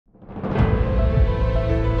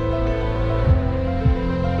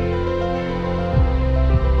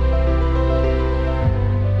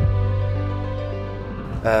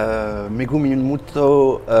Megumi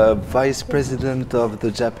Muto, Vice President of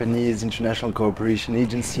the Japanese International Cooperation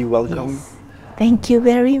Agency. Welcome. Yes. Thank you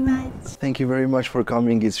very much. Thank you very much for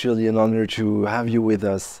coming. It's really an honor to have you with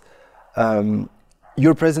us.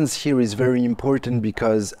 Your presence here is very important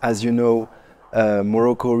because, as you know,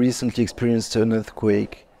 Morocco recently experienced an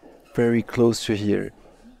earthquake very close to here.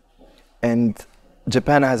 And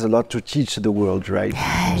Japan has a lot to teach the world, right,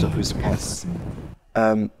 in terms of response.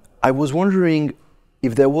 I was wondering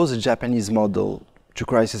if there was a Japanese model to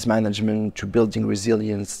crisis management, to building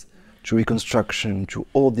resilience, to reconstruction, to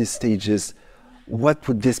all these stages, what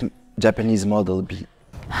would this Japanese model be?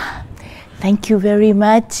 Thank you very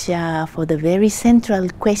much for the very central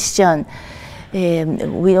question.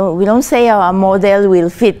 We don't say our model will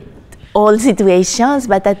fit all situations,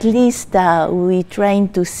 but at least we're trying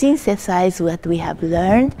to synthesize what we have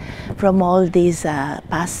learned from all these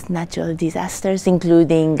past natural disasters,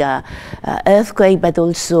 including earthquake, but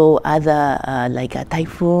also other like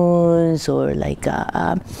typhoons or like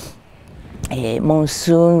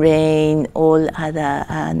monsoon rain, all other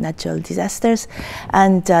natural disasters.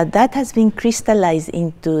 And that has been crystallized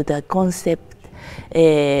into the concept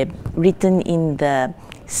written in the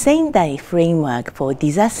Sendai framework for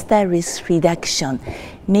disaster risk reduction.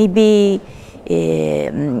 Maybe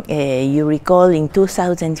you recall in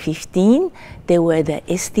 2015 there were the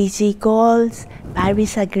SDG goals,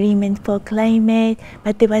 Paris Agreement for Climate,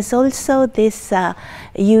 but there was also this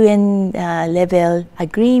UN level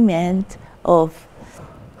agreement of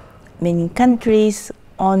many countries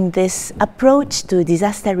on this approach to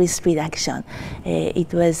disaster risk reduction.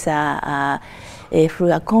 It was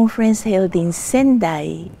through a conference held in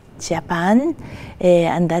Sendai, Japan,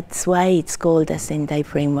 and that's why it's called the Sendai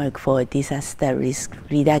Framework for Disaster Risk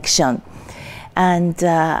Reduction. And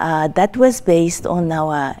that was based on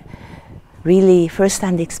our really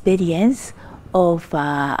first-hand experience of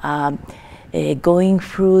going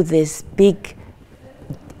through this big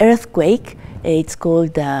earthquake. It's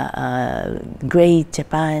called the Great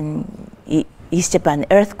Japan, East Japan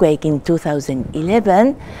earthquake in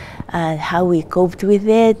 2011, and how we coped with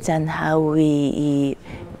it and how we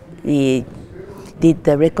did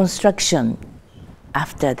the reconstruction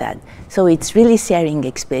after that. So it's really sharing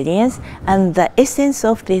experience, and the essence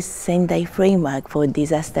of this Sendai framework for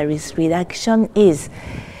disaster risk reduction is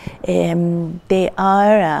there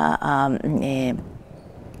are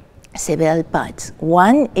several parts.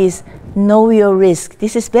 One is know your risk.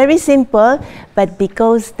 This is very simple, but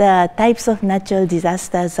because the types of natural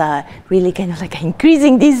disasters are really kind of like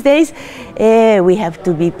increasing these days, we have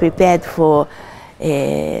to be prepared for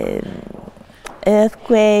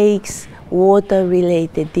earthquakes,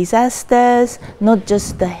 water-related disasters, not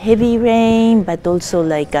just the heavy rain, but also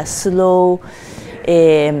like a slow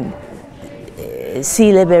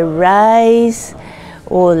sea level rise,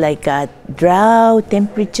 or like a drought,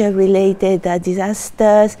 temperature-related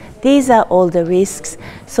disasters. These are all the risks.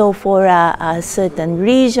 So for a certain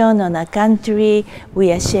region or a country,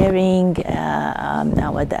 we are sharing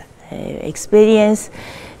our experience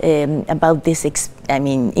about this,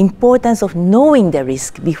 importance of knowing the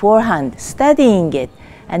risk beforehand, studying it,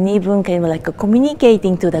 and even kind of like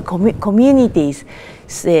communicating to the communities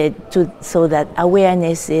so that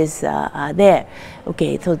awareness is there.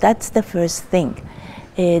 Okay, so that's the first thing.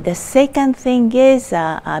 The second thing is,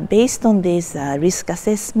 based on this risk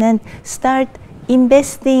assessment, start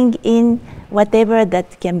investing in whatever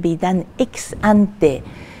that can be done ex ante,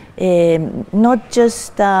 not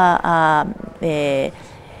just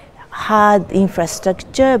hard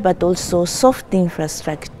infrastructure, but also soft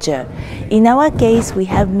infrastructure. In our case, we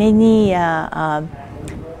have many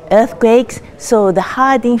earthquakes, so the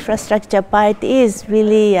hard infrastructure part is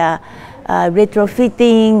really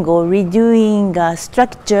retrofitting or redoing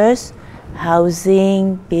structures,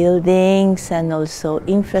 housing, buildings, and also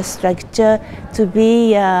infrastructure to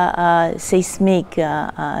be seismic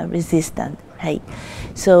resistant. Right?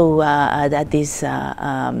 So that is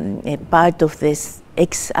a part of this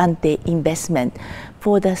ex ante investment.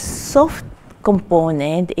 For the soft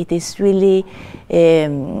component, it is really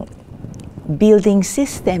building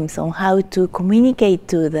systems on how to communicate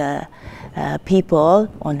to the people,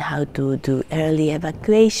 on how to do early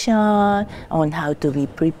evacuation, on how to be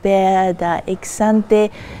prepared ex ante,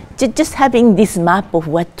 just having this map of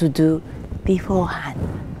what to do beforehand.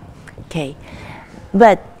 Okay,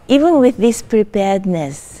 but even with this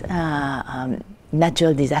preparedness,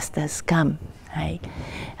 natural disasters come, right?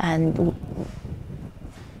 And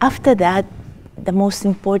after that, the most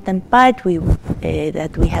important part we want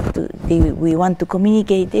to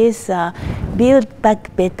communicate is build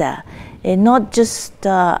back better. Not just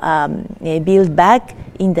build back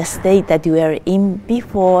in the state that you were in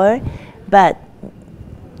before, but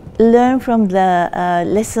learn from the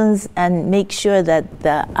lessons and make sure that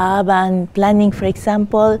the urban planning, for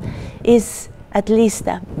example, is at least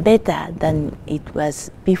better than it was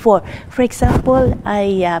before. For example,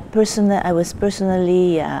 I was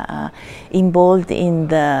personally involved in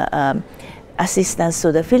the assistance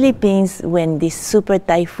to the Philippines when this super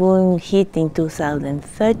typhoon hit in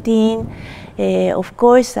 2013. Of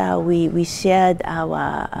course, we shared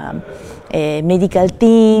our medical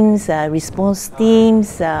teams, response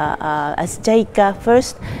teams as JICA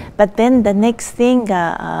first, but then the next thing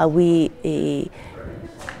we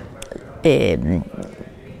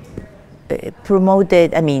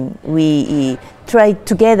promoted, we tried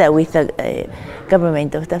together with the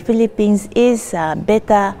government of the Philippines is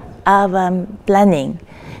better urban planning,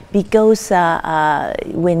 because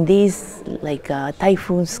when these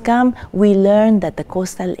typhoons come, we learn that the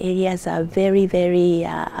coastal areas are very, very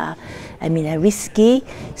risky.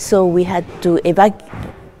 So we had to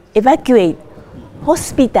evacuate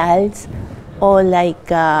hospitals or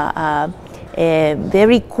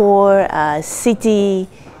very core city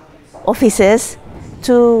offices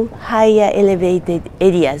to higher elevated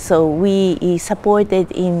areas. So we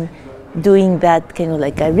supported in doing that kind of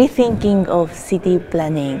a rethinking of city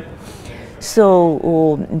planning.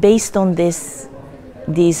 So based on these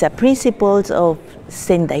principles of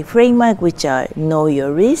Sendai framework, which are know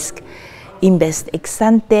your risk, invest ex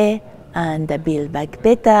ante, and build back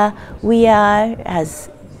better, we are, as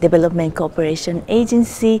Development Cooperation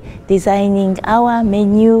Agency, designing our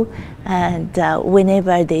menu, and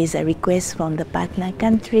whenever there is a request from the partner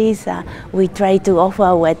countries, we try to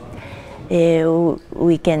offer what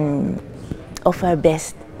we can offer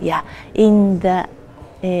best. Yeah, in the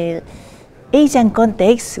Asian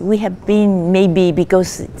context, we have been, maybe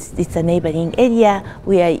because it's a neighboring area,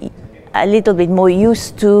 we are a little bit more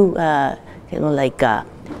used to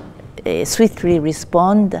swiftly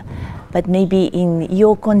respond. But maybe in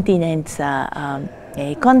your continent's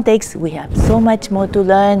context, we have so much more to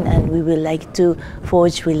learn, and we would like to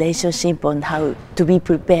forge relationship on how to be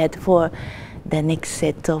prepared for the next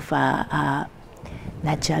set of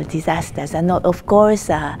natural disasters. And of course,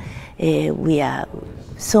 we are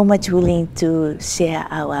so much willing to share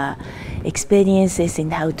our experiences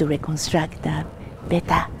in how to reconstruct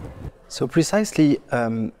better. So precisely,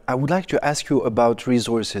 I would like to ask you about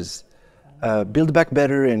resources. Build Back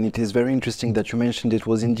Better, and it is very interesting that you mentioned it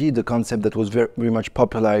was indeed a concept that was very much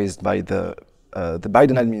popularized by the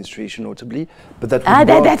Biden administration, notably. But that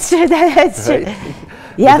that's true. That's true.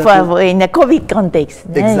 Yeah, for in the COVID context.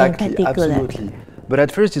 Exactly, absolutely. But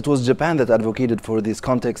at first, it was Japan that advocated for this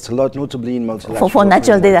context a lot, notably in multilateral. For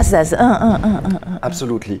natural disasters.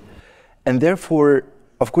 Absolutely, and therefore,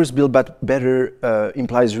 of course, Build Back Better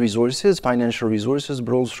implies resources, financial resources,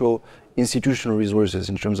 but also institutional resources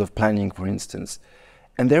in terms of planning, for instance.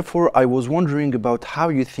 And therefore, I was wondering about how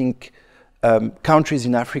you think countries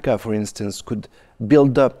in Africa, for instance, could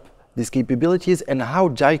build up these capabilities, and how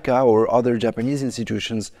JICA or other Japanese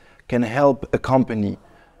institutions can help accompany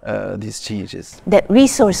these changes. The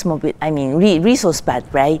resource resource part,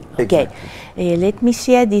 right? Exactly. Okay. Let me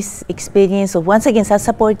share this experience of once again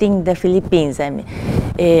supporting the Philippines.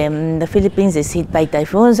 The Philippines is hit by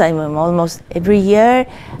typhoons almost every year,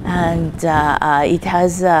 and it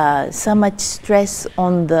has so much stress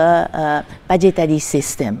on the budgetary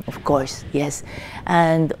system, of course, yes.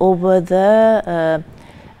 And over the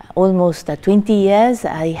almost 20 years,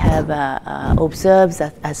 I have observed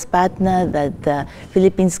as partner that the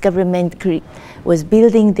Philippines government was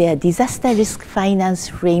building their disaster risk finance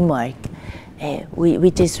framework,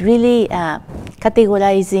 which is really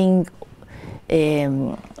categorizing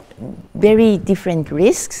very different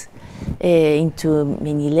risks into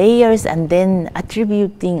many layers, and then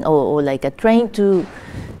attributing or trying to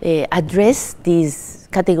address these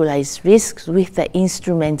categorized risks with the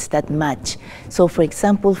instruments that match. So, for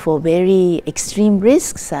example, for very extreme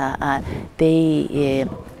risks, they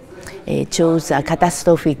chose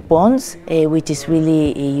catastrophic bonds, which is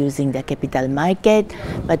really using the capital market.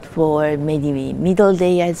 But for many middle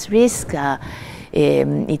layers risk,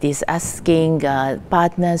 it is asking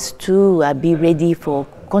partners to be ready for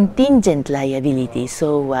contingent liability,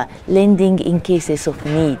 so lending in cases of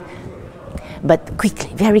need, but quickly,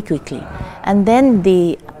 very quickly. And then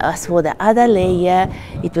as for the other layer,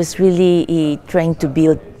 it was really trying to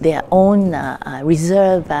build their own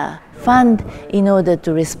reserve fund in order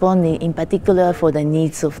to respond in particular for the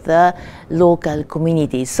needs of the local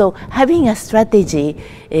communities. So having a strategy,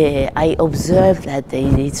 I observed that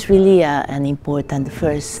it's really an important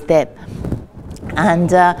first step. And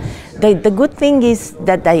the good thing is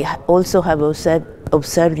that I also have observed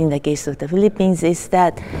observed in the case of the Philippines is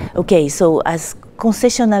that, okay, so as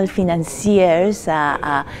concessional financiers,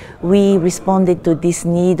 we responded to this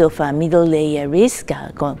need of a middle layer risk,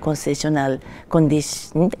 concessional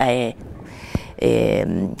condition,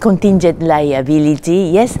 contingent liability,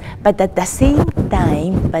 yes, but at the same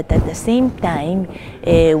time,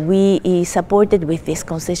 we supported with this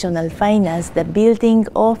concessional finance the building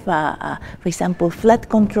of, for example, flood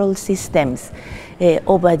control systems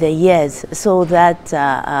over the years, so that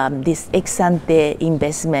this ex-ante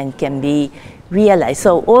investment can be realized.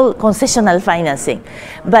 So all concessional financing,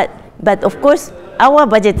 but of course our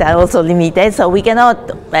budgets are also limited, so we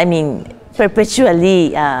cannot, I mean,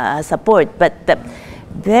 perpetually support. But the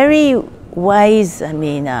very wise, I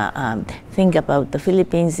mean, thing about the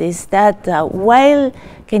Philippines is that while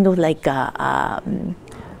kind of like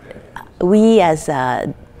we as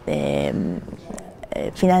the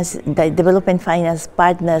development finance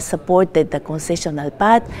partners supported the concessional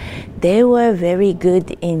path, they were very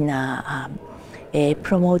good in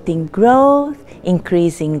promoting growth,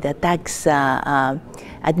 increasing the tax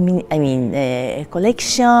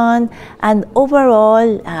collection, and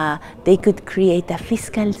overall they could create a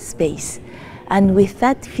fiscal space. And with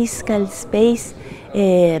that fiscal space,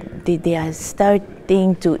 they are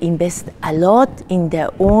starting to invest a lot in their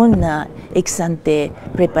own ex-ante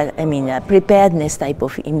preparedness type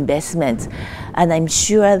of investments. And I'm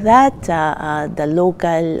sure that the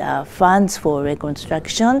local funds for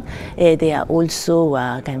reconstruction, they are also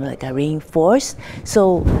kind of like reinforced.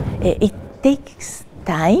 So it takes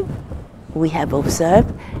time, we have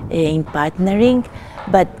observed, in partnering,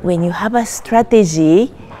 but when you have a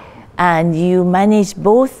strategy and you manage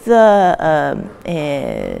both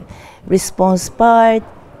the response part,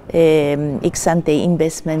 ex-ante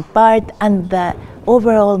investment part, and the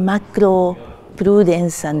overall macro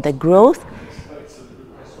prudence and the growth,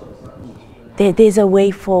 there's a way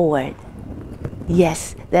forward.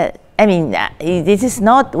 Yes, this is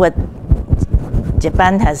not what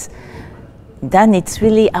Japan has done. It's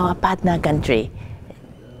really our partner country,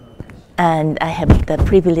 and I have the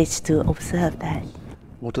privilege to observe that.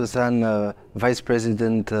 Muto-san, Vice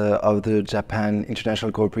President of the Japan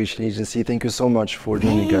International Cooperation Agency, thank you so much for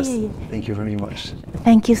joining us. Thank you very much.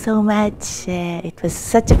 Thank you so much. It was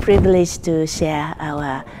such a privilege to share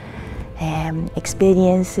our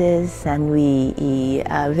experiences, and we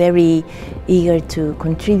are very eager to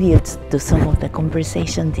contribute to some of the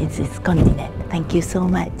conversations in this continent. Thank you so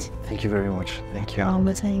much. Thank you very much. Thank you. All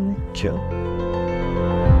the time. Thank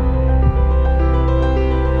you.